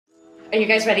Are you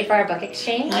guys ready for our book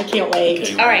exchange? I can't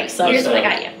wait. All right, so here's what I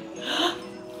got you.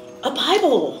 A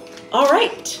Bible. All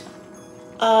right.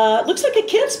 Looks like a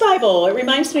kid's Bible. It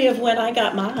reminds me of when I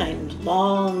got mine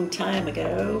long time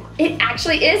ago. It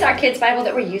actually is our kids' Bible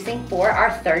that we're using for our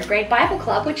 3rd grade Bible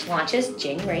club, which launches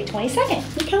January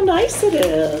 22nd. Look how nice it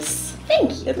is.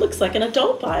 Thank you. It looks like an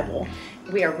adult Bible.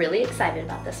 We are really excited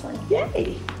about this one.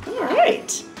 Yay. All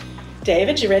right.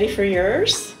 David, you ready for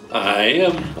yours? I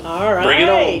am. All right. Bring it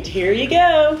on. Here you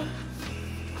go.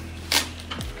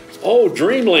 Oh,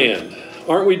 Dreamland.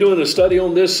 Aren't we doing a study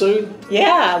on this soon?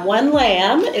 Yeah, One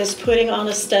Lamb is putting on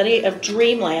a study of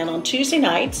Dreamland on Tuesday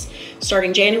nights,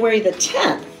 starting January the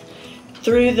 10th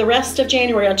through the rest of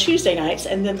January on Tuesday nights.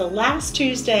 And then the last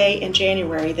Tuesday in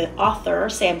January, the author,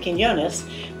 Sam Quinones,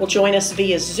 will join us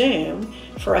via Zoom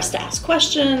for us to ask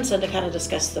questions and to kind of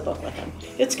discuss the book with him.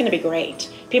 It's going to be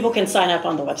great. People can sign up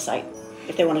on the website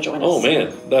if they want to join us. Oh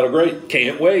man, that'll be great.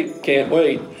 Can't wait, can't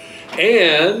wait.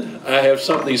 And I have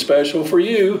something special for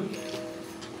you.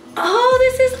 Oh,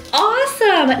 this is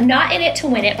awesome! Not in It to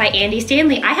Win It by Andy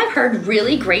Stanley. I have heard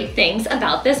really great things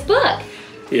about this book.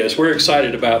 Yes, we're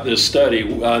excited about this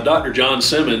study. Dr. John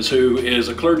Simmons, who is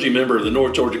a clergy member of the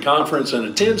North Georgia Conference and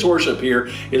attends worship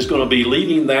here, is going to be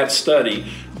leading that study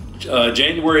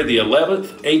January the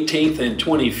 11th, 18th, and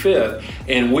 25th.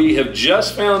 And we have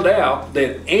just found out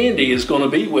that Andy is going to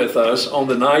be with us on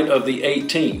the night of the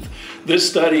 18th. This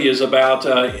study is about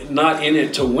not in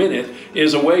it to win it,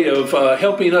 is a way of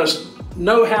helping us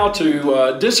know how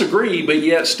to disagree but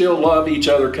yet still love each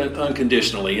other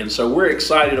unconditionally. And so we're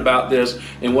excited about this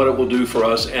and what it will do for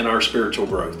us and our spiritual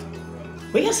growth.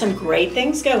 We have some great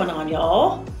things going on,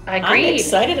 y'all. Agreed. I'm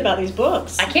excited about these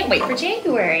books. I can't wait for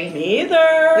January. Me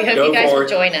either. We hope you guys will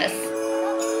join us.